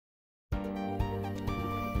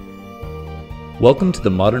Welcome to the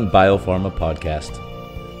Modern Biopharma podcast.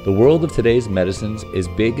 The world of today's medicines is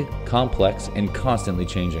big, complex, and constantly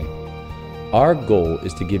changing. Our goal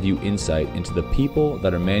is to give you insight into the people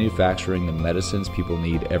that are manufacturing the medicines people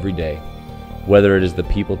need every day, whether it is the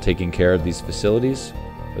people taking care of these facilities,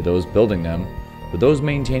 or those building them, or those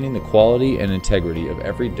maintaining the quality and integrity of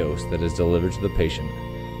every dose that is delivered to the patient.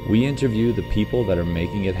 We interview the people that are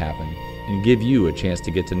making it happen and give you a chance to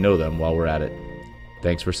get to know them while we're at it.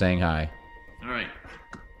 Thanks for saying hi. All right.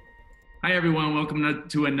 Hi, everyone. Welcome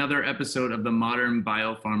to another episode of the Modern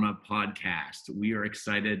Biopharma podcast. We are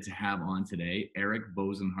excited to have on today Erich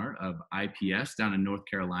Bozenhardt of IPS down in North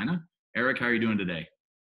Carolina. Erich, how are you doing today?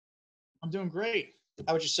 I'm doing great.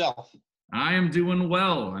 How about yourself? I am doing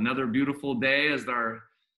well. Another beautiful day as our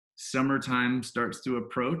summertime starts to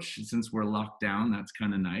approach. Since we're locked down, that's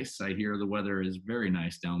kind of nice. I hear the weather is very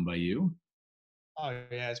nice down by you. Oh,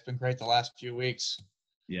 yeah. It's been great the last few weeks.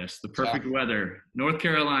 Yes, the perfect weather. North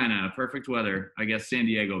Carolina, perfect weather. I guess San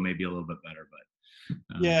Diego may be a little bit better,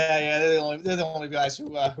 but yeah, they're the only guys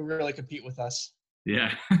who really compete with us.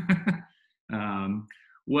 Yeah.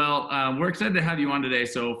 We're excited to have you on today.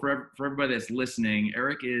 So for everybody that's listening,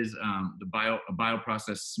 Erich is a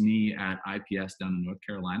bioprocess SME at IPS down in North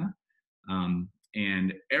Carolina.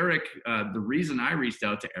 And Erich, the reason I reached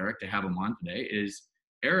out to Erich to have him on today is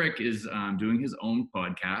Erich is doing his own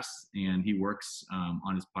podcast, and he works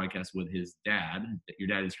on his podcast with his dad. Your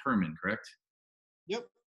dad is Herman, correct? Yep. Does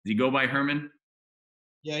he go by Herman?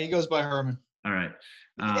 Yeah, he goes by Herman. All right.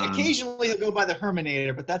 Occasionally he'll go by the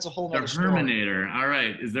Herminator, but that's a whole nother story. Herminator. All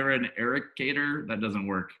right. Is there an Ericator? That doesn't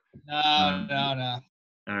work. No.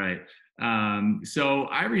 All right. So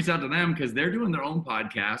I reached out to them because they're doing their own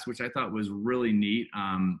podcast, which I thought was really neat.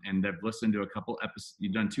 And I've listened to a couple episodes.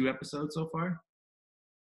 You've done 2 episodes so far?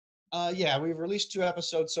 Yeah, we've released 2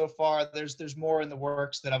 episodes so far. There's more in the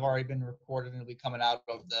works that have already been recorded and will be coming out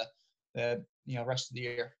of the rest of the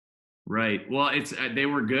year. Right. Well, they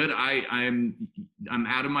were good. I'm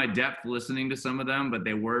out of my depth listening to some of them, but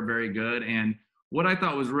they were very good. And what I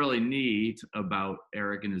thought was really neat about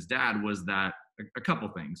Erich and his dad was that a couple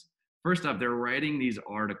things. First off, they're writing these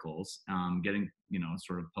articles, getting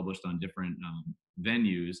sort of published on different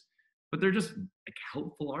venues, but they're just like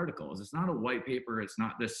helpful articles. It's not a white paper. It's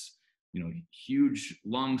not this huge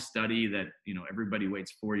long study that everybody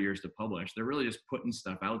waits 4 years to publish. They're really just putting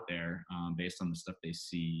stuff out there based on the stuff they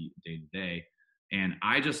see day to day. And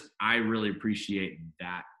I really appreciate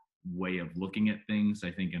that way of looking at things.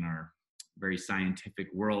 I think in our very scientific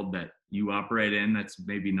world that you operate in, that's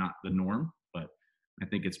maybe not the norm, but I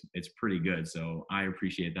think it's pretty good. So I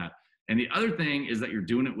appreciate that. And the other thing is that you're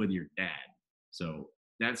doing it with your dad. So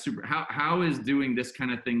that's super. How is doing this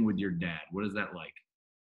kind of thing with your dad? What is that like?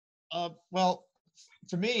 Well,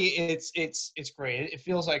 for me, it's great. It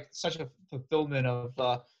feels like such a fulfillment of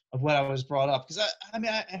what I was brought up, because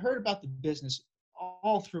I heard about the business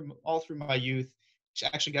all through my youth. I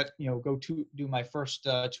actually got go to do my first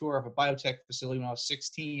tour of a biotech facility when I was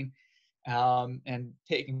 16, and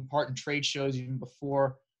taking part in trade shows even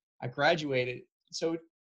before I graduated. So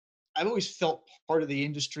I've always felt part of the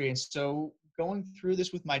industry, and so going through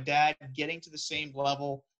this with my dad, getting to the same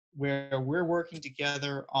level where we're working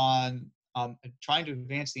together on trying to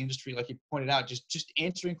advance the industry, like you pointed out, just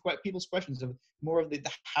answering people's questions of more of the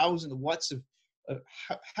hows and the whats of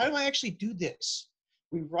how do I actually do this?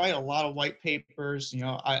 We write a lot of white papers.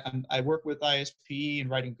 I work with ISP and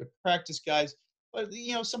writing good practice guides, but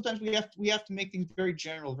sometimes we have to make things very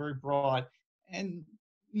general, very broad, and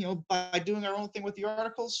by doing our own thing with the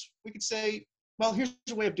articles, we could say, well, here's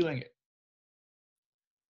a way of doing it.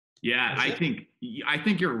 Yeah, I think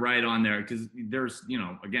you're right on there, because there's,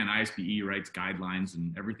 again, ISPE writes guidelines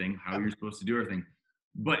and everything, how you're supposed to do everything,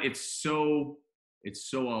 but it's so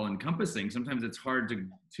all encompassing. Sometimes it's hard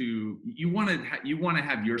to you want to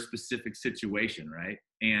have your specific situation, right?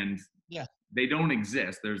 And yeah, they don't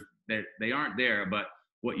exist. They aren't there, but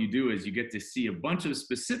what you do is you get to see a bunch of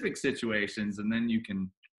specific situations, and then you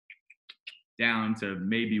can down to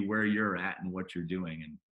maybe where you're at and what you're doing.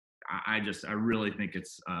 And I really think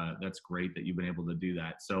that's great that you've been able to do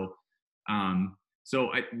that. So,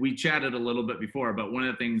 we chatted a little bit before, but one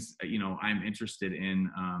of the things, I'm interested in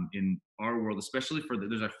our world, especially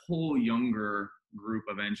there's a whole younger group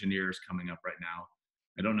of engineers coming up right now.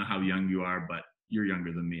 I don't know how young you are, but you're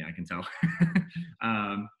younger than me, I can tell.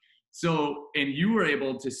 And you were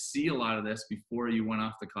able to see a lot of this before you went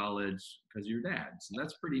off to college because of your dad. So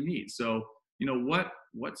that's pretty neat. So,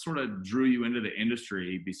 what sort of drew you into the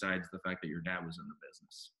industry besides the fact that your dad was in the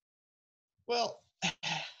business? Well,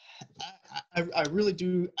 I really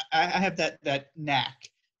do. I have that knack.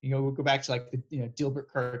 We'll go back to like the Dilbert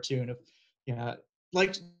cartoon of yeah,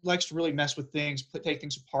 likes to really mess with things, take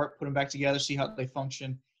things apart, put them back together, see how they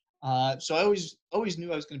function. So I always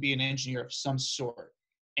knew I was going to be an engineer of some sort.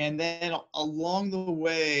 And then along the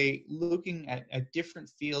way, looking at different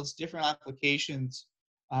fields, different applications,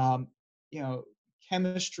 um, you know,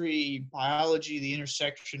 chemistry, biology, the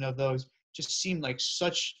intersection of those just seemed like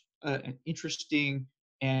such an interesting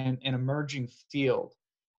and an emerging field.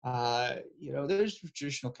 There's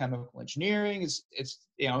traditional chemical engineering. It's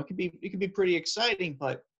it can be pretty exciting,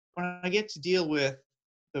 but when I get to deal with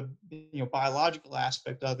the biological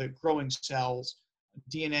aspect of it, growing cells,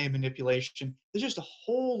 DNA manipulation, there's just a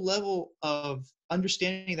whole level of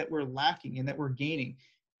understanding that we're lacking and that we're gaining.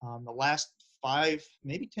 The last 5,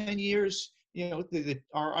 maybe 10 years,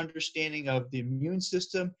 our understanding of the immune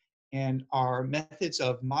system and our methods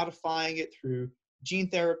of modifying it through gene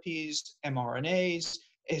therapies, mRNAs,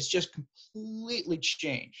 has just completely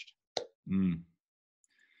changed. Mm.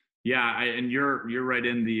 Yeah, and you're right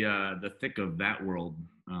in the thick of that world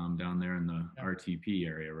down there in the RTP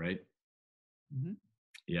area, right? Mm-hmm.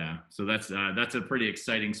 Yeah, so that's a pretty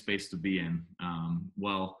exciting space to be in.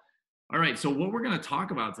 Well, all right. So what we're going to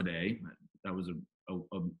talk about today, that was a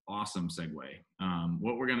awesome segue.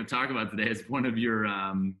 What we're going to talk about today is one of your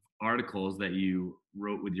articles that you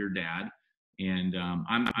wrote with your dad, and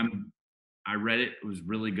I read it. It was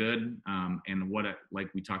really good, and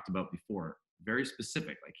like we talked about before, very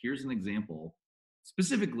specific. Like, here's an example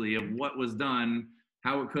specifically of what was done,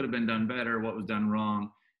 how it could have been done better, what was done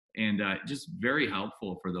wrong, and just very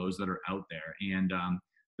helpful for those that are out there. And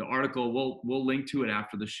the article, we'll link to it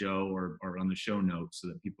after the show or on the show notes so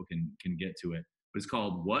that people can get to it. But it's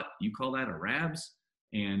called "What You Call That a RABS?"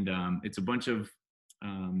 And it's a bunch of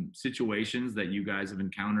situations that you guys have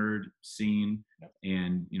encountered, seen,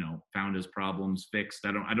 and found as problems, fixed.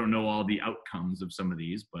 I don't know all the outcomes of some of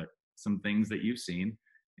these, but some things that you've seen,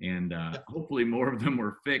 and hopefully more of them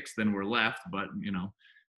were fixed than were left. But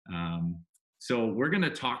so we're going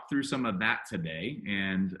to talk through some of that today,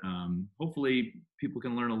 and hopefully people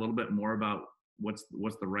can learn a little bit more about what's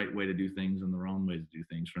the right way to do things and the wrong way to do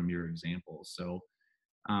things from your examples. So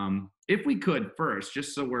if we could first,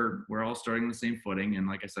 just so we're all starting on the same footing, and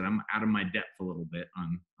like I said, I'm out of my depth a little bit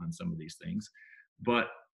on some of these things, but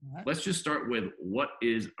let's just start with, what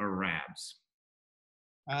is a RABS?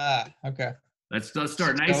 Okay. Let's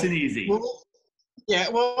start nice and easy. We'll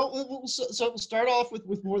start off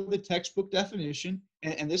with more of the textbook definition,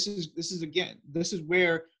 and this is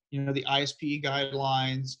where the ISP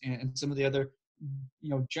guidelines and some of the other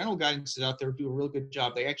general guidances out there do a real good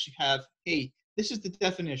job. They actually have, hey, this is the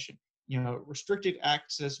definition, restricted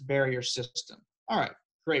access barrier system. All right,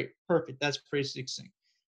 great, perfect. That's pretty succinct.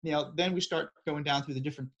 Then we start going down through the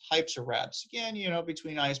different types of RABs. Again,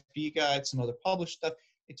 between ISP guides, some other published stuff,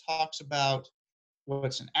 it talks about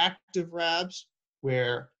what's an active RABs,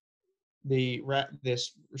 where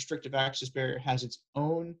this restrictive access barrier has its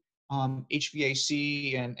own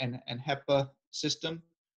HVAC and HEPA system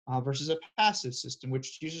versus a passive system,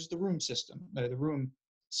 which uses the room system, the room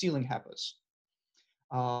ceiling HEPAs.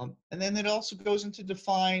 And then it also goes into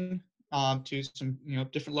define to some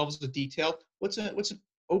different levels of detail. What's an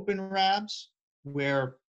open RABs,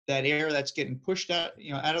 where that air that's getting pushed out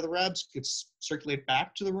out of the RABs gets circulated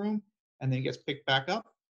back to the room and then gets picked back up,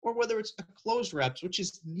 or whether it's a closed RABs, which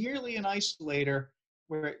is nearly an isolator,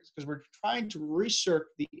 because we're trying to recirculate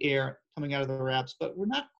the air coming out of the RABs, but we're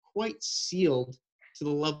not quite sealed to the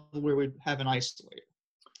level where we have an isolator.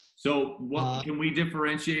 So can we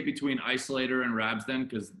differentiate between isolator and RABs then?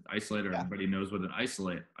 Because isolator, everybody knows what an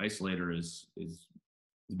isolator is has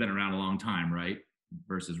been around a long time, right?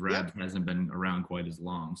 Versus RABs hasn't been around quite as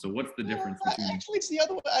long. So what's the difference between? Actually, it's the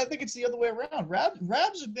other way. I think it's the other way around.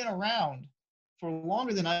 RABs have been around for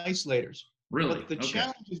longer than isolators. Really? But the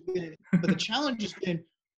challenge has been,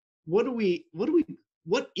 what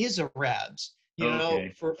is a RABs?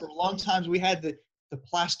 For a long time we had the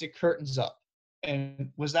plastic curtains up, and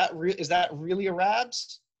is that really a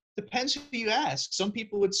RABs? Depends who you ask. Some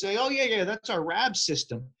people would say, oh yeah, that's our RABs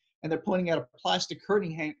system, and they're pointing at a plastic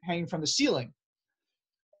curtain hanging from the ceiling.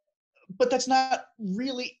 But that's not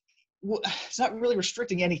really, it's not really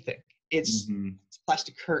restricting anything. It's a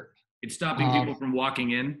plastic curtain. It's stopping people from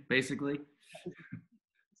walking in, basically.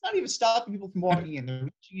 It's not even stopping people from walking in. They're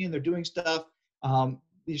reaching in, they're doing stuff.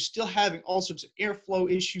 You're still having all sorts of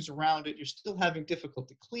airflow issues around it. You're still having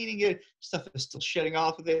difficulty cleaning it. Stuff is still shedding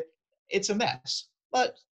off of it. It's a mess,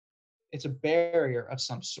 but it's a barrier of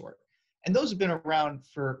some sort. And those have been around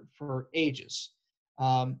for ages.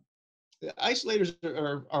 The isolators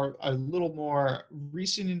are a little more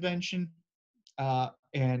recent invention,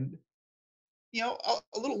 and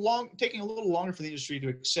a little long, taking a little longer for the industry to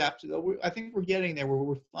accept. Though I think we're getting there, where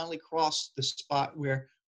we're finally crossed the spot where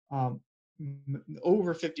um,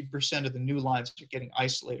 over 50% of the new lines are getting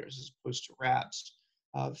isolators as opposed to RABs,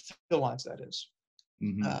 fill lines, that is.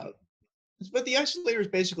 Mm-hmm. But the isolator is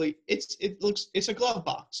basically it's a glove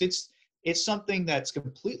box. It's something that's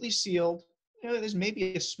completely sealed. There's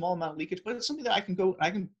maybe a small amount of leakage, but it's something that I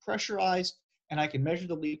can pressurize, and I can measure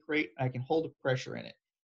the leak rate, and I can hold the pressure in it.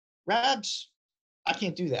 RABs, I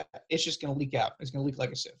can't do that. It's just going to leak out. It's going to leak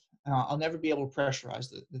like a sieve. I'll never be able to pressurize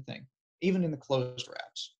the thing, even in the closed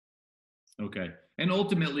RABs. Okay. And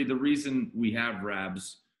ultimately, the reason we have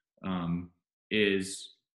RABs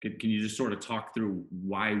is, can you just sort of talk through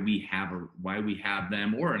why we have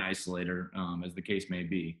them, or an isolator, as the case may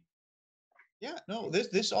be? Yeah, no,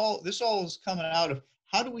 this all is coming out of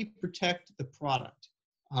how do we protect the product?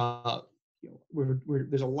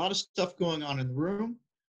 There's a lot of stuff going on in the room,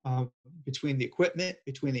 between the equipment,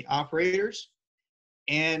 between the operators,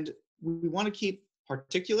 and we want to keep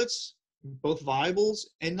particulates, both viables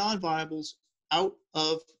and non-viables, out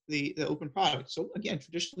of the open product. So again,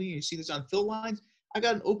 traditionally, you see this on fill lines. I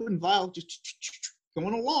got an open vial just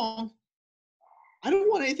going along. I don't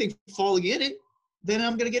want anything falling in it. Then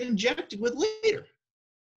I'm going to get injected with later.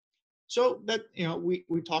 So that,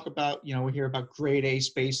 we talk about, we hear about grade A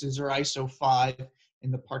spaces or ISO 5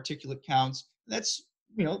 in the particulate counts. That's,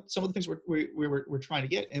 some of the things we're trying to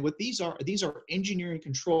get. And what these are engineering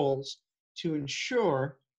controls to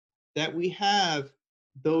ensure that we have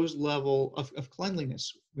those level of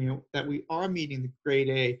cleanliness, that we are meeting the grade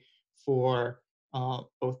A for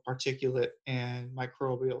both particulate and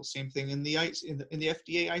microbial. Same thing in the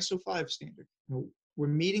FDA ISO 5 standard. We're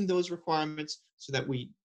meeting those requirements so that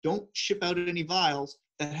we don't ship out any vials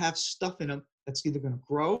that have stuff in them that's either going to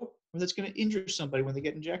grow or that's going to injure somebody when they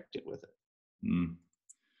get injected with it. Mm.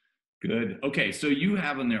 Good. Okay, so you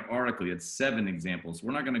have in their article, you had 7 examples.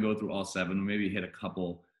 We're not going to go through all 7. We'll maybe hit a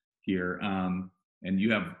couple here. And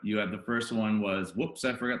you have the first one was, whoops,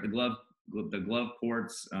 I forgot the glove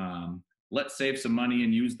ports. Let's save some money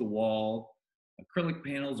and use the wall. Acrylic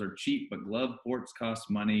panels are cheap, but glove ports cost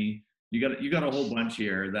money. You got a whole bunch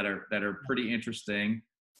here that are pretty interesting.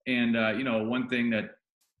 And one thing that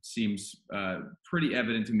seems pretty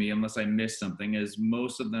evident to me, unless I missed something, is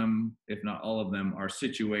most of them, if not all of them, are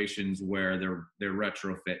situations where they're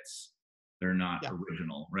retrofits. They're not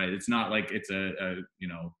original, right? It's not like it's a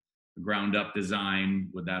ground up design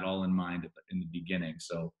with that all in mind in the beginning.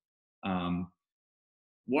 So,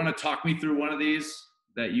 want to talk me through one of these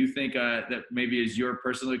that you think that maybe is your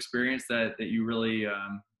personal experience that you really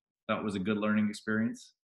thought was a good learning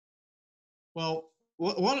experience? Well,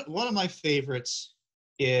 one of my favorites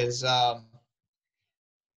is the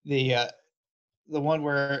one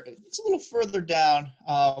where it's a little further down,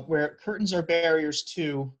 where curtains are barriers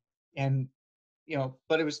too, and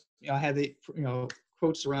but it was I had the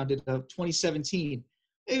quotes around it of 2017.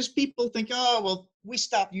 Is people think, oh well, we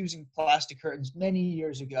stopped using plastic curtains many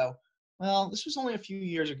years ago. Well, this was only a few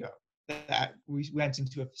years ago that we went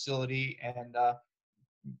into a facility and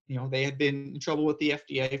they had been in trouble with the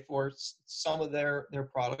FDA for some of their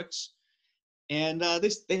products, and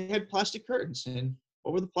they had plastic curtains. And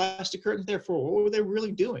what were the plastic curtains there for? What were they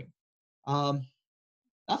really doing?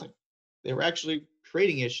 Nothing. They were actually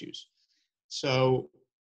creating issues. So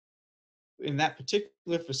in that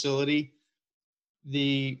particular facility,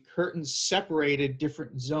 the curtains separated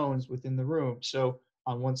different zones within the room. So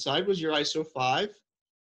on one side was your ISO 5,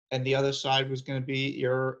 and the other side was going to be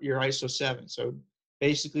your ISO 7. So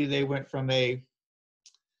basically, they went from a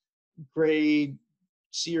grade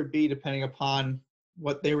C or B, depending upon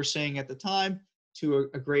what they were saying at the time, to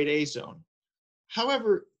a grade A zone.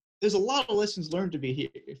 However, there's a lot of lessons learned to be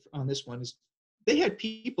here on this one. Is they had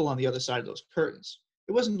people on the other side of those curtains.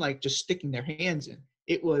 It wasn't like just sticking their hands in.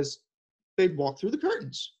 It was they'd walk through the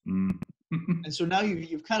curtains. Mm. And so now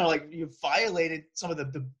you've kind of you've violated some of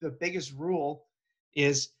the biggest rule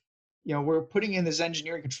is, we're putting in this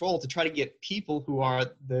engineering control to try to get people who are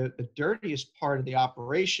the dirtiest part of the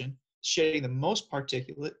operation, shedding the most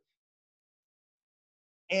particulate.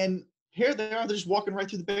 And here they are, they're just walking right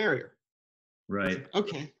through the barrier. Right.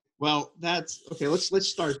 Okay. Well, that's okay. Let's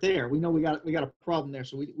start there. We know we got a problem there.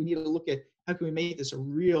 So we need to look at how can we make this a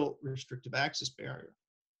real restrictive access barrier.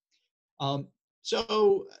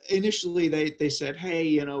 So initially they said, hey,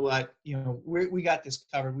 you know what, we got this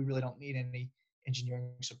covered. We really don't need any engineering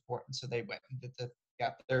support. And so they went and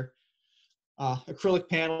got their acrylic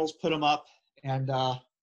panels, put them up, and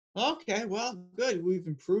okay, well, good. We've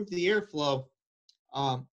improved the airflow.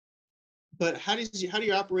 But how do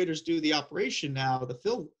your operators do the operation now? The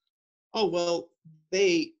fill? Oh well,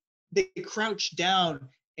 they they crouch down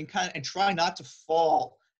and and try not to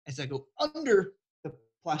fall as I go under the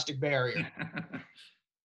plastic barrier.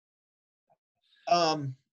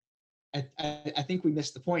 I think we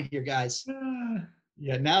missed the point here, guys.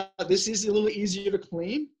 Yeah, now this is a little easier to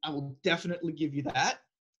clean. I will definitely give you that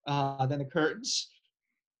than the curtains.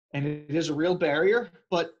 And it is a real barrier.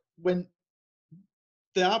 But when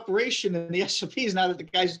the operation and the SOP is now that the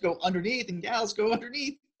guys go underneath and gals go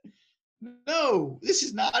underneath, no, this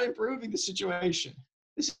is not improving the situation.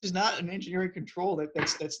 This is not an engineering control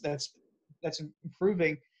that's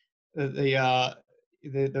improving the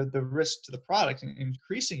risk to the product and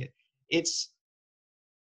increasing it. It's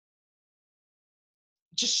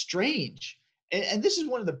just strange. And this is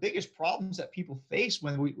one of the biggest problems that people face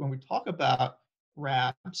when we talk about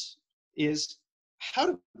RABS is how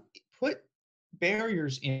to put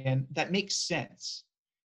barriers in that make sense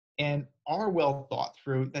and are well thought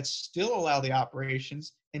through, that still allow the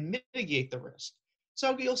operations and mitigate the risk.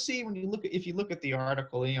 So you'll see when you look at, if you look at the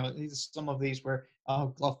article, some of these where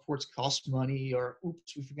glove ports cost money, or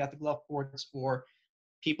oops, we forgot the glove ports, or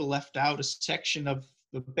people left out a section of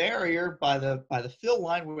the barrier by the fill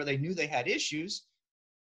line where they knew they had issues,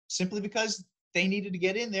 simply because they needed to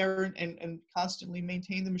get in there and constantly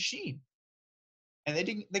maintain the machine, and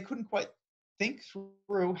they couldn't quite think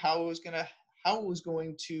through how it was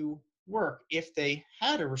going to work if they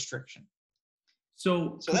had a restriction.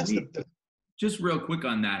 So that's just real quick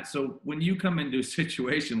on that. So when you come into a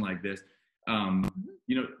situation like this,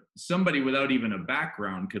 somebody without even a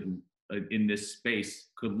background could in this space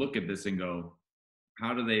could look at this and go,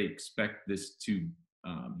 how do they expect this to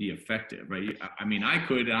be effective, right? I mean, I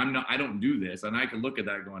don't do this, and I could look at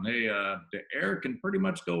that going, hey, the air can pretty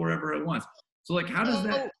much go wherever it wants. So like, how does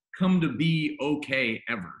that come to be okay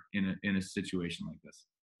ever in a situation like this?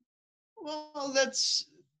 Well,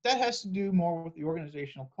 that has to do more with the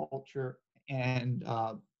organizational culture and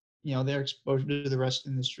their exposure to the rest of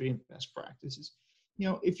the industry and best practices.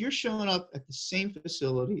 If you're showing up at the same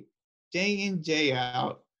facility day in, day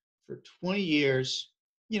out for 20 years,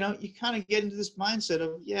 you kind of get into this mindset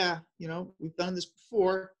of, we've done this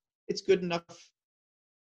before. It's good enough.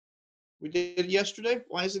 We did it yesterday.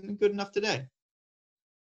 Why isn't it good enough today?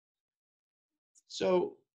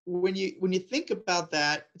 So when you think about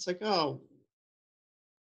that, it's like, oh,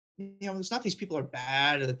 it's not these people are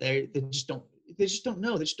bad, or they just don't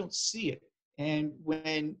know, they just don't see it. And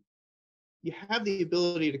when you have the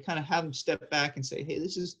ability to kind of have them step back and say, hey,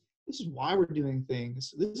 this is why we're doing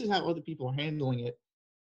things, this is how other people are handling it,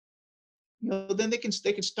 then they can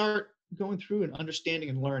start going through and understanding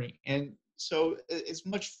and learning. And so as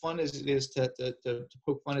much fun as it is to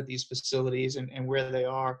poke fun at these facilities and where they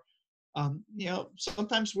are,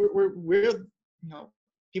 sometimes we're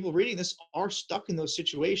people reading this are stuck in those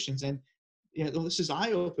situations, and this is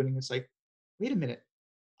eye-opening. It's like, wait a minute,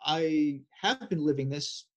 I have been living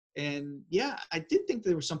this, and I did think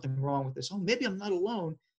there was something wrong with this. Oh, maybe I'm not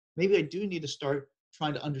alone. Maybe I do need to start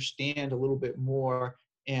trying to understand a little bit more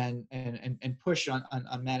and push on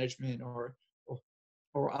management or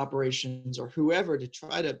operations or whoever to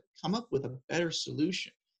try to come up with a better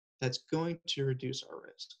solution that's going to reduce our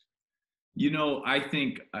risk. I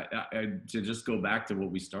think to just go back to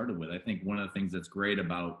what we started with, I think one of the things that's great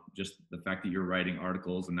about just the fact that you're writing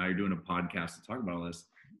articles and now you're doing a podcast to talk about all this,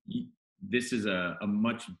 this is a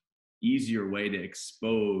much easier way to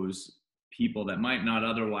expose people that might not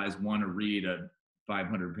otherwise want to read a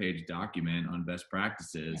 500-page document on best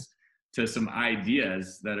practices to some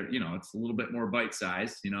ideas that are, it's a little bit more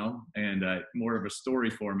bite-sized, and more of a story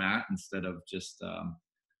format instead of just,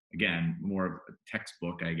 again, more of a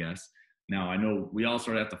textbook, I guess. Now, I know we all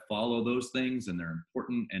sort of have to follow those things, and they're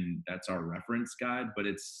important, and that's our reference guide, but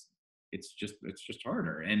it's just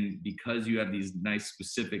harder. And because you have these nice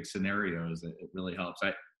specific scenarios, it really helps.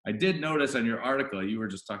 I did notice on your article, you were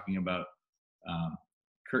just talking about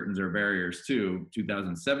curtains or barriers too,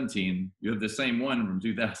 2017. You have the same one from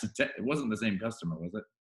 2010. It wasn't the same customer, was it?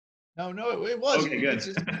 No, it was. Okay, good.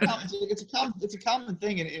 It's a common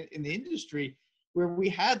thing in the industry where we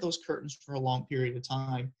had those curtains for a long period of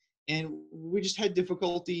time, and we just had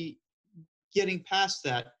difficulty getting past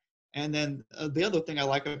that. And then the other thing I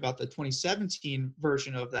like about the 2017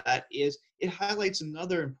 version of that is it highlights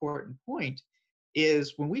another important point,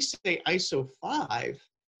 is when we say ISO 5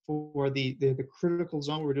 for the critical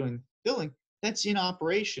zone we're doing filling, that's in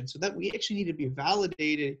operation. So that we actually need to be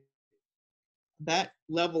validated that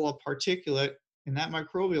level of particulate and that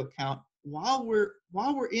microbial count while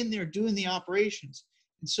we're in there doing the operations.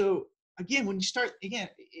 And so again, when you start,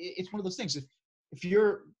 it's one of those things. If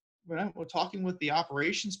when we're talking with the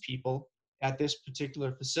operations people at this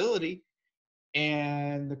particular facility,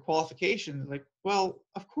 And the qualification, like, well,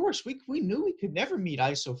 of course, we knew we could never meet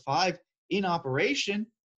ISO 5 in operation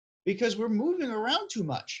because we're moving around too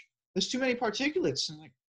much. There's too many particulates. And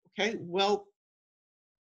like, okay, well,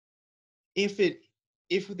 if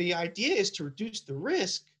the idea is to reduce the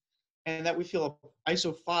risk and that we feel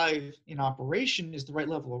ISO 5 in operation is the right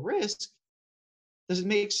level of risk, does it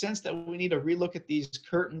make sense that we need to relook at these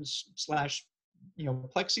curtains /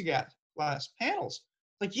 plexiglass panels?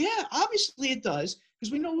 Like, yeah, obviously it does,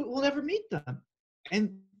 because we know we'll never meet them.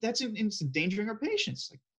 And it's endangering our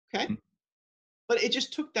patients. Like, okay. But it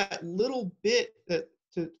just took that little bit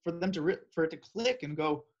for it to click and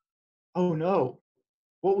go, oh no,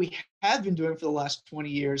 what we have been doing for the last 20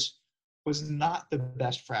 years was not the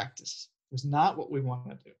best practice. It was not what we want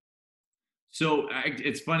to do. So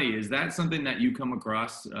it's funny. Is that something that you come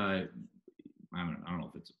across? I don't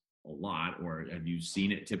know if it's a lot, or have you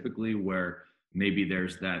seen it typically where maybe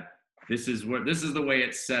there's that, this is the way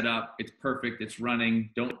it's set up. It's perfect. It's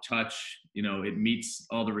running. Don't touch, it meets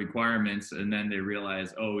all the requirements. And then they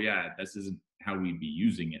realize, oh yeah, this isn't how we'd be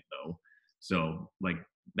using it though. So like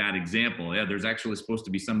that example, yeah, there's actually supposed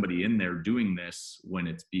to be somebody in there doing this when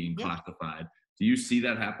it's being classified. Do you see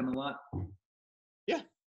that happen a lot? Yeah,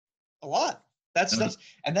 a lot. Those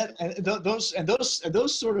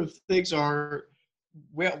sort of things are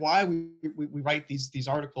why we write these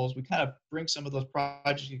articles. We kind of bring some of those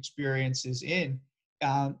project experiences in,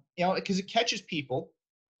 because it catches people.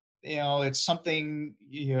 It's something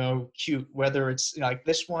cute, whether it's like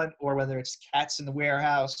this one or whether it's Cats in the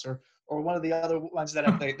Warehouse or one of the other ones that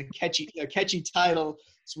have the catchy title,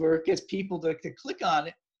 where it gets people to click on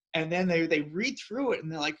it, and then they read through it and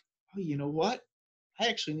they're like, oh, you know what? I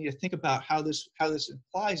actually need to think about how this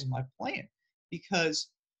applies in my plan, because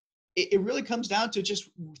it really comes down to just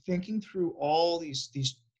thinking through all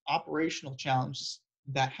these operational challenges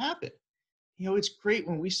that happen. It's great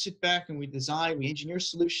when we sit back and we design, we engineer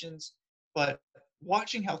solutions, but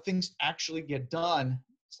watching how things actually get done,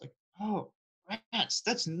 it's like, oh,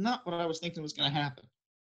 that's not what I was thinking was going to happen.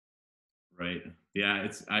 Right. Yeah.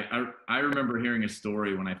 I remember hearing a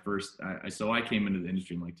story when I first, I came into the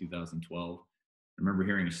industry in like 2012. I remember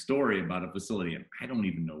hearing a story about a facility, and I don't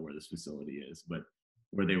even know where this facility is, but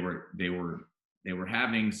where they were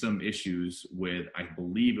having some issues with, I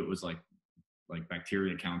believe it was like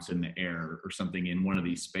bacteria counts in the air or something in one of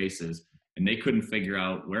these spaces, and they couldn't figure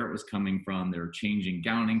out where it was coming from. They were changing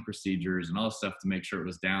gowning procedures and all this stuff to make sure it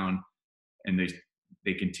was down, and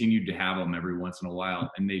they continued to have them every once in a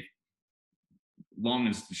while. And long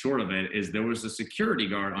and short of it is there was a security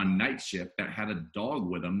guard on night shift that had a dog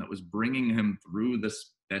with him that was bringing him through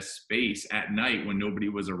this space at night when nobody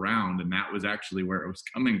was around, and that was actually where it was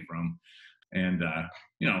coming from. And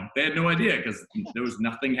they had no idea because there was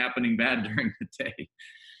nothing happening bad during the day.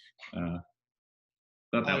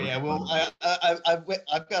 I've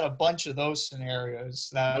got a bunch of those scenarios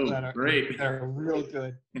that are great. That are real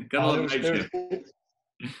good.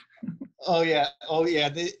 Oh yeah.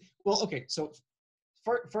 Okay. So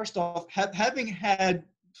first off, having had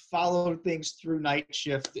followed things through night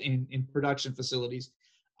shift in production facilities,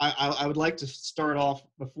 I would like to start off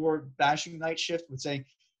before bashing night shift with saying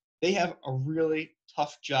they have a really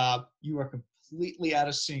tough job. You are completely out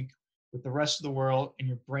of sync with the rest of the world, and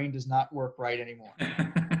your brain does not work right anymore.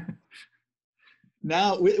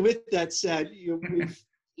 Now, with that said,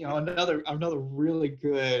 another really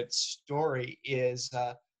good story is,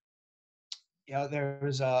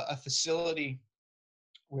 there's a facility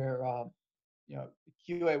where,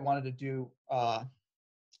 QA wanted to do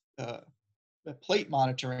plate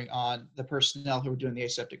monitoring on the personnel who were doing the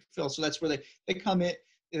aseptic fill. So that's where they come in.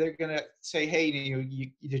 They're going to say, hey,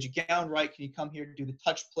 did you gown right? Can you come here to do the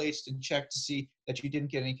touch plates and check to see that you didn't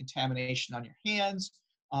get any contamination on your hands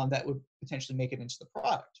that would potentially make it into the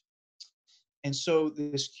product? And so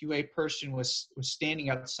this QA person was standing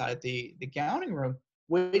outside the gowning room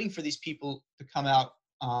waiting for these people to come out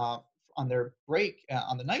on their break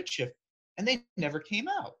on the night shift, and they never came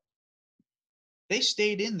out. They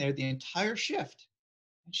stayed in there the entire shift.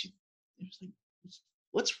 And she was like,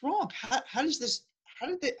 what's wrong? How did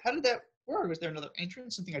that work? Was there another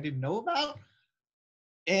entrance, something I didn't know about?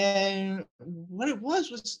 And what it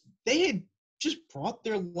was they had just brought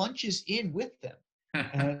their lunches in with them.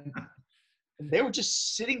 And they were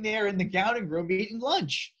just sitting there in the gowning room eating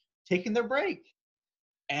lunch, taking their break.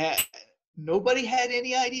 And nobody had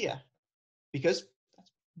any idea because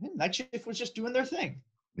night shift was just doing their thing.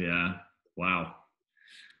 Yeah. Wow.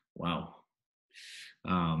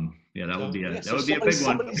 That would be a big one.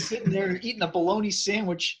 Somebody's sitting there eating a bologna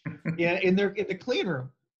sandwich in the clean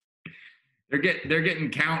room. They're getting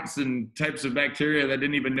counts and types of bacteria that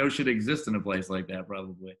didn't even know should exist in a place like that,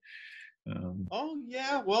 probably. Oh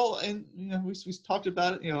yeah, well, and we talked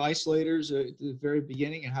about it. Isolators at the very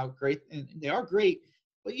beginning and how great, and they are great,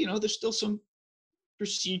 but there's still some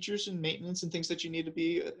procedures and maintenance and things that you need to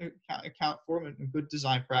be account for, and good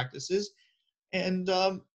design practices. And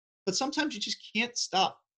but sometimes you just can't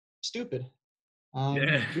stop stupid.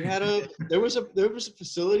 Yeah. There was a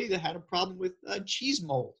facility that had a problem with cheese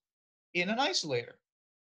mold in an isolator.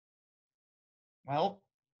 Well,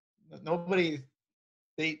 nobody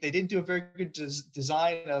they didn't do a very good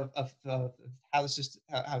design of how the system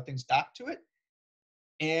how things dock to it,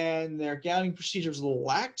 and their gowning procedure was a little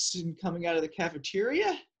lax in coming out of the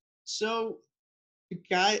cafeteria. So the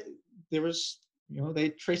guy there was they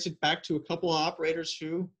traced it back to a couple of operators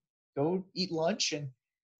who go eat lunch and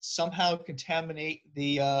somehow contaminate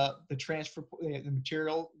the transfer the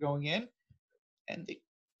material going in, and they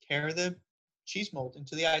carry the cheese mold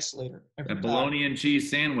into the isolator every That time. bologna and cheese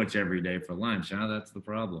sandwich every day for lunch, huh? That's the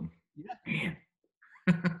problem. Yeah. Man.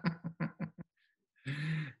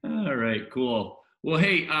 All right, cool. Well,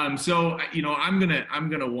 hey, so I'm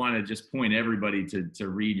gonna want to just point everybody to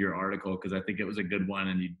read your article, because I think it was a good one,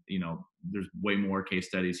 and there's way more case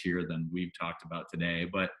studies here than we've talked about today.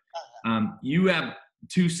 But you have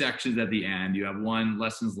two sections at the end. You have one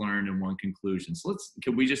lessons learned and one conclusion. So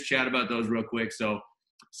can we just chat about those real quick? So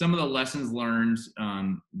some of the lessons learned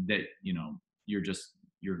that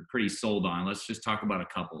you're pretty sold on. Let's just talk about a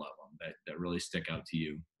couple of them that really stick out to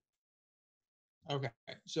you. Okay,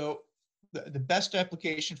 so the best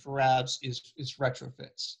application for RABS is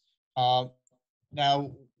retrofits.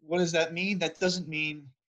 Now, what does that mean? That doesn't mean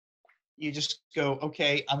you just go,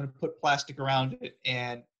 okay, I'm going to put plastic around it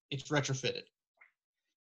and it's retrofitted.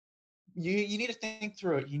 You need to think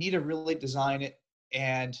through it. You need to really design it,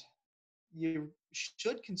 and you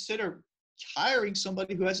should consider hiring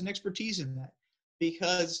somebody who has an expertise in that,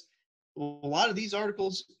 because a lot of these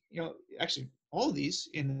articles, actually all of these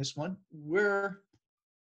in this one, were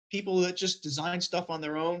people that just design stuff on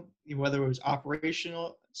their own, whether it was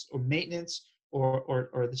operational or maintenance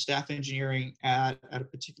or the staff engineering at a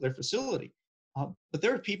particular facility. But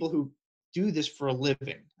there are people who do this for a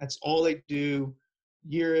living. That's all they do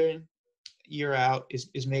year in, year out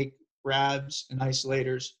is make RABs and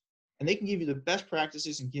isolators, and they can give you the best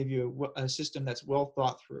practices and give you a system that's well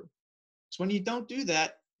thought through. So when you don't do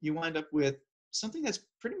that, you wind up with something that's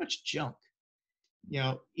pretty much junk.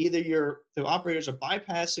 Either the operators are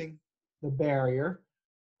bypassing the barrier,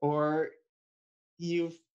 or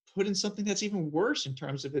you've put in something that's even worse in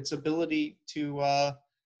terms of its ability to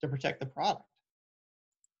protect the product.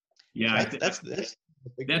 Yeah, so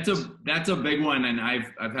that's a big one, and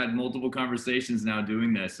I've had multiple conversations now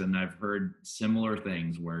doing this, and I've heard similar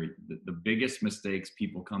things where the biggest mistakes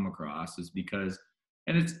people come across is because,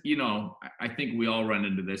 and it's I think we all run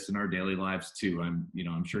into this in our daily lives too.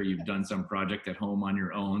 I'm sure you've done some project at home on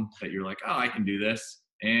your own that you're like, oh, I can do this,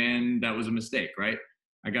 and that was a mistake, right?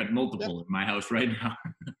 I got multiple in my house right now.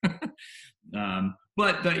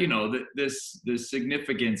 But the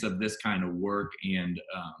significance of this kind of work and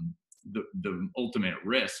the ultimate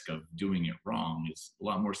risk of doing it wrong is a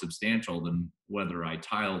lot more substantial than whether I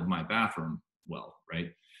tiled my bathroom well,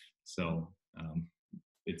 right? So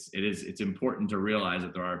it's important to realize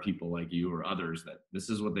that there are people like you or others that this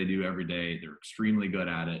is what they do every day. They're extremely good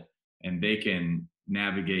at it, and they can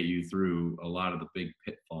navigate you through a lot of the big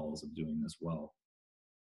pitfalls of doing this well.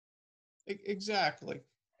 Exactly.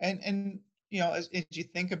 And as you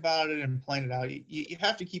think about it and plan it out, you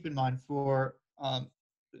have to keep in mind for an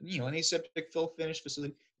aseptic fill finish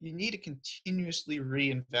facility, you need to continuously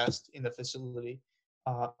reinvest in the facility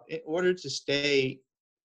in order to stay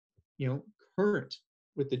current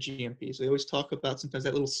with the GMP. So they always talk about sometimes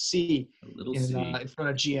that little C in front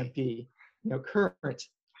of GMP, current.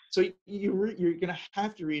 So you're going to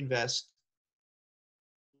have to reinvest.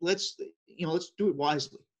 Let's do it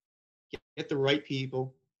wisely. Get the right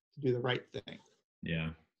people to do the right thing. Yeah.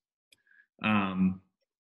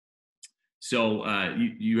 So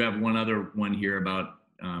you have one other one here about,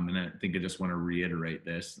 and I think I just want to reiterate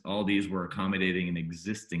this. All these were accommodating an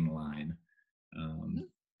existing line.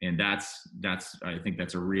 And that's I think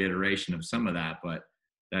that's a reiteration of some of that, but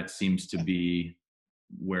that seems to be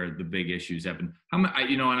where the big issues happen. And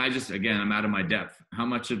I'm out of my depth. How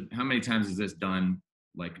many times is this done,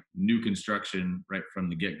 like new construction right from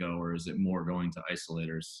the get-go, or is it more going to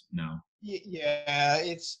isolators now? Yeah,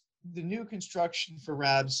 it's the new construction for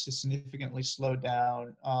RABS has significantly slowed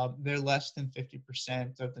down. They're less than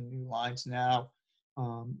 50% of the new lines now.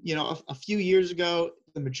 A few years ago,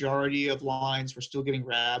 the majority of lines were still getting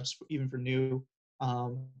RABS, even for new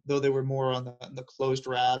though they were more on the closed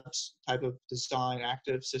RABS type of design,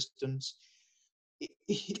 active systems.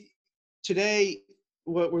 Today,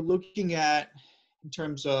 what we're looking at in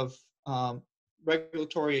terms of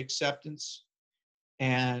regulatory acceptance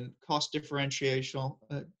and cost differential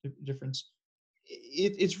difference,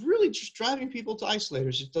 it's really just driving people to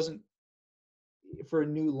isolators. It doesn't, for a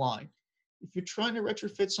new line. If you're trying to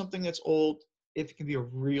retrofit something that's old, it can be a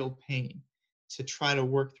real pain to try to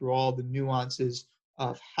work through all the nuances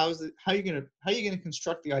of how you're gonna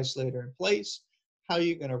construct the isolator in place, how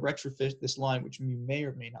you're gonna retrofit this line, which you may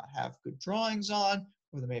or may not have good drawings on,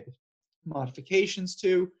 or there may be modifications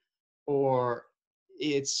to, or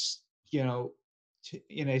it's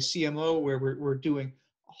in a CMO where we're doing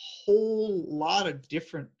a whole lot of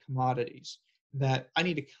different commodities that I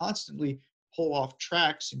need to constantly pull off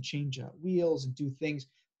tracks and change out wheels and do things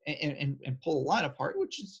and pull a line apart,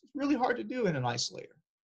 which is really hard to do in an isolator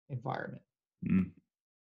environment. Mm.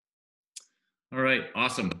 All right,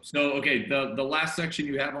 awesome. So, okay, the last section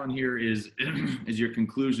you have on here is is your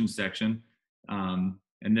conclusion section, and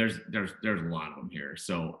there's a lot of them here.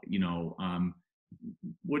 So,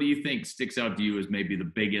 what do you think sticks out to you as maybe the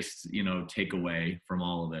biggest takeaway from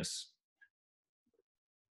all of this?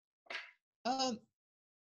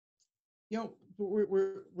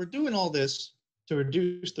 We're doing all this to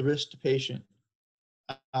reduce the risk to patient.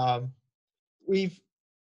 If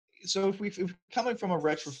we're coming from a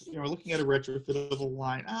retrofit, we're looking at a retrofit of a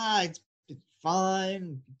line. It's been fine.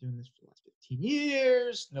 We've been doing this for the last 15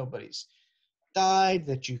 years. Nobody's died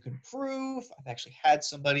that you can prove. I've actually had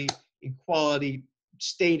somebody in quality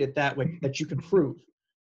state it that way, that you can prove,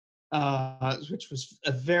 which was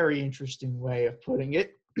a very interesting way of putting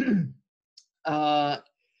it.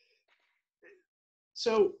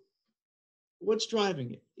 So what's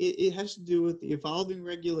driving it? It has to do with the evolving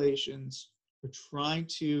regulations. We're trying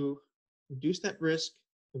to reduce that risk.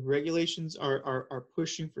 The regulations are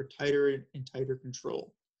pushing for tighter and tighter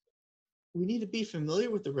control. We need to be familiar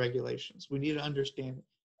with the regulations. We need to understand,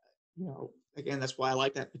 again, that's why I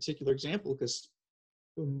like that particular example, because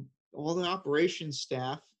all the operations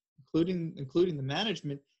staff, including the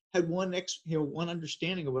management, had one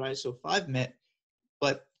understanding of what ISO 5 meant,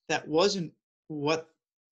 but that wasn't what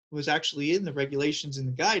was actually in the regulations and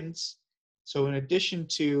the guidance. So in addition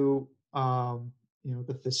to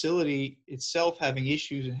the facility itself having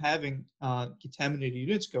issues and having contaminated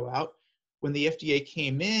units go out, when the FDA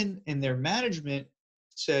came in and their management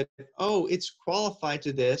said, "Oh, it's qualified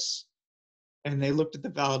to this," and they looked at the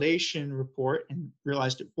validation report and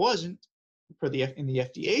realized it wasn't in the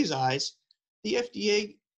FDA's eyes, the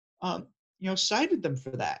FDA cited them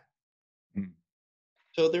for that.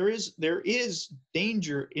 So there is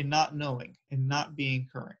danger in not knowing and not being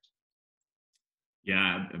current.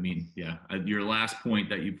 Yeah, your last point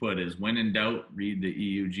that you put is, when in doubt, read the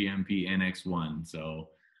EU GMP Annex 1. So,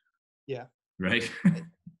 yeah, right.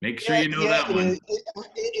 Make sure you know that one.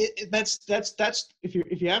 That's if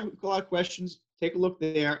you have a lot of questions, take a look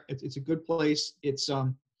there. It's a good place. It's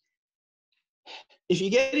if you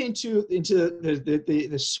get into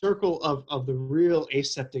the circle of the real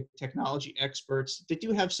aseptic technology experts, they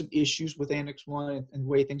do have some issues with Annex 1 and the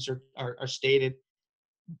way things are stated.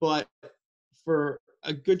 But for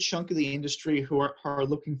a good chunk of the industry who are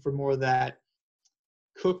looking for more of that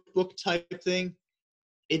cookbook type thing,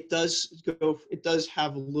 it does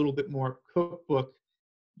have a little bit more cookbook.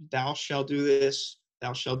 Thou shalt do this,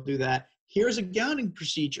 thou shalt do that. Here's a gowning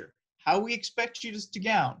procedure, how we expect you to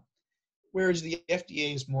gown. Whereas the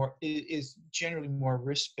FDA is generally more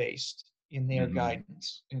risk-based in their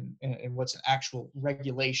guidance and what's an actual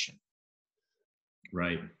regulation.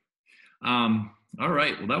 Right. All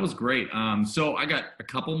right. Well, that was great. So I got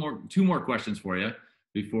two more questions for you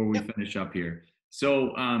before we finish up here.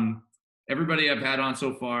 So everybody I've had on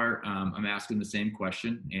so far, I'm asking the same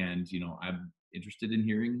question, and I'm interested in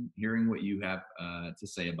hearing what you have to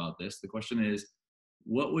say about this. The question is,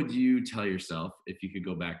 what would you tell yourself if you could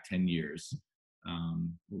go back 10 years? What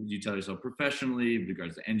would you tell yourself professionally with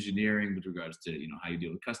regards to engineering, with regards to how you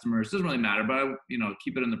deal with customers? It doesn't really matter, but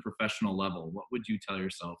keep it on the professional level. What would you tell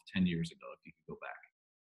yourself 10 years ago if you could go back?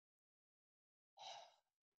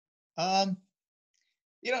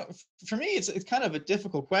 For me, it's kind of a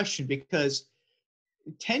difficult question, because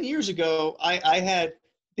 10 years ago, I had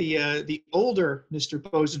the older Mr.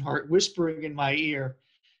 Bozenhardt whispering in my ear,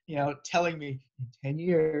 telling me, in 10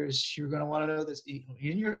 years, you're going to want to know this.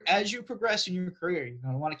 As you progress in your career, you're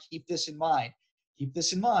going to want to keep this in mind. Keep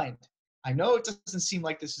this in mind. I know it doesn't seem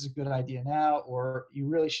like this is a good idea now, or you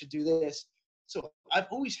really should do this. So I've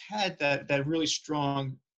always had that really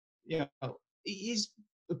strong, he's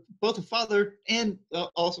both a father and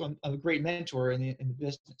also a great mentor in the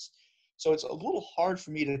business. So it's a little hard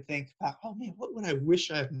for me to think about, oh man, what would I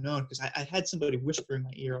wish I had known? Because I had somebody whisper in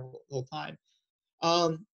my ear all the time.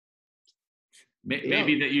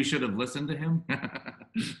 Maybe that you should have listened to him.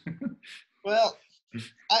 Well,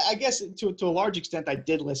 I guess to a large extent I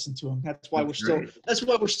did listen to him. That's why we're still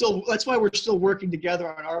working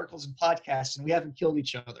together on articles and podcasts, and we haven't killed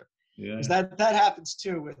each other. Yeah. Because that happens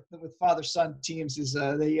too with father-son teams. Is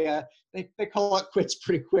they call it quits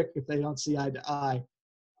pretty quick if they don't see eye to eye.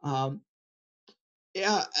 I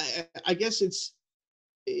guess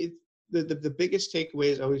the biggest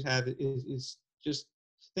takeaways I always have is just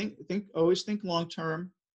always think long term.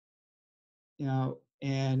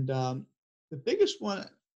 And the biggest one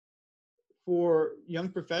for young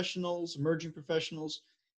professionals, emerging professionals,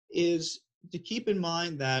 is to keep in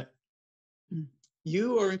mind that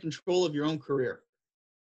you are in control of your own career.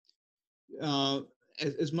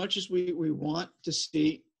 As much as we want to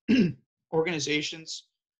see organizations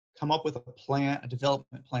come up with a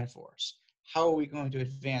development plan for us. How are we going to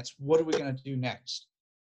advance? What are we going to do next?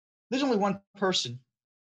 There's only one person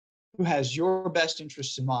who has your best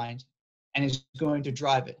interests in mind and is going to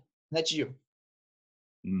drive it. And that's you.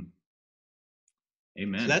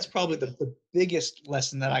 Amen. So that's probably the biggest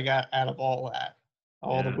lesson that I got out of all that,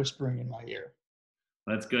 the whispering in my ear.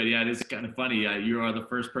 That's good. Yeah, it is kind of funny. You are the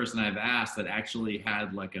first person I've asked that actually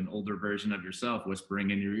had like an older version of yourself whispering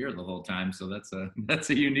in your ear the whole time. So that's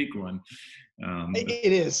a unique one.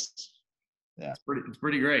 It is. Yeah, it's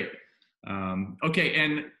pretty great. Okay,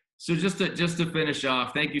 and so just to finish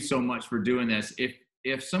off, thank you so much for doing this.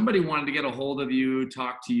 If somebody wanted to get a hold of you,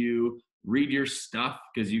 talk to you, read your stuff,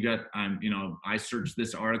 because you got I searched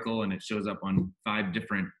this article and it shows up on 5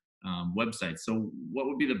 different websites. So what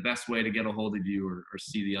would be the best way to get a hold of you or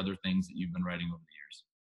see the other things that you've been writing over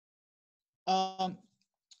the years?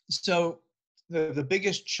 So the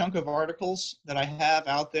biggest chunk of articles that I have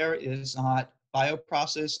out there is on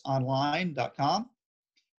bioprocessonline.com.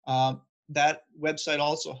 That website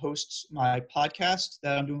also hosts my podcast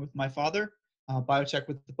that I'm doing with my father, Biotech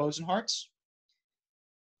with the Bozenhardts.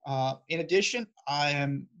 In addition, I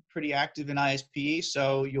am pretty active in ISPE,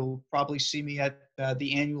 so you'll probably see me at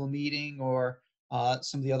the annual meeting or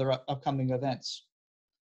some of the other upcoming events.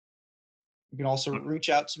 You can also reach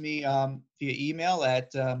out to me via email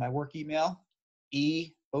at my work email,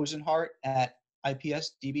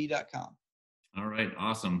 bozenhardt@ipsdb.com. All right,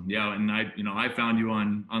 awesome. Yeah, and I found you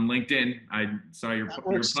on LinkedIn. I saw your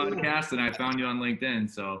podcast, and I found you on LinkedIn.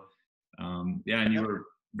 So, and you were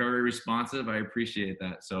very responsive. I appreciate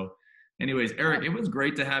that. So, anyways, Erich, it was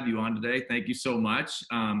great to have you on today. Thank you so much.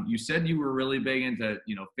 You said you were really big into,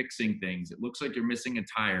 fixing things. It looks like you're missing a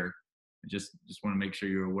tire. I just want to make sure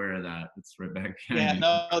you're aware of that. It's right back behind you.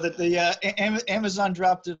 That the Amazon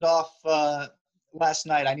dropped it off last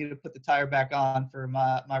night. I need to put the tire back on for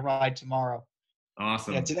my ride tomorrow.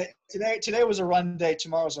 Awesome. Yeah, today was a run day.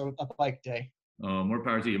 Tomorrow's a bike day. Oh, more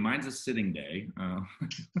power to you. Mine's a sitting day.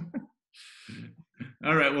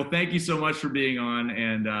 All right. Well, thank you so much for being on,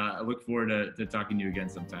 and I look forward to talking to you again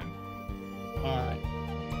sometime. All right.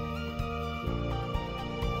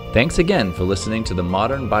 Thanks again for listening to the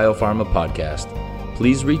Modern Biopharma Podcast.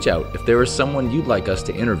 Please reach out if there is someone you'd like us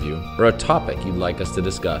to interview or a topic you'd like us to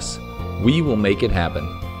discuss. We will make it happen.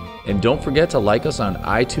 And don't forget to like us on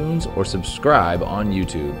iTunes or subscribe on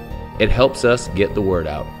YouTube. It helps us get the word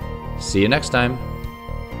out. See you next time.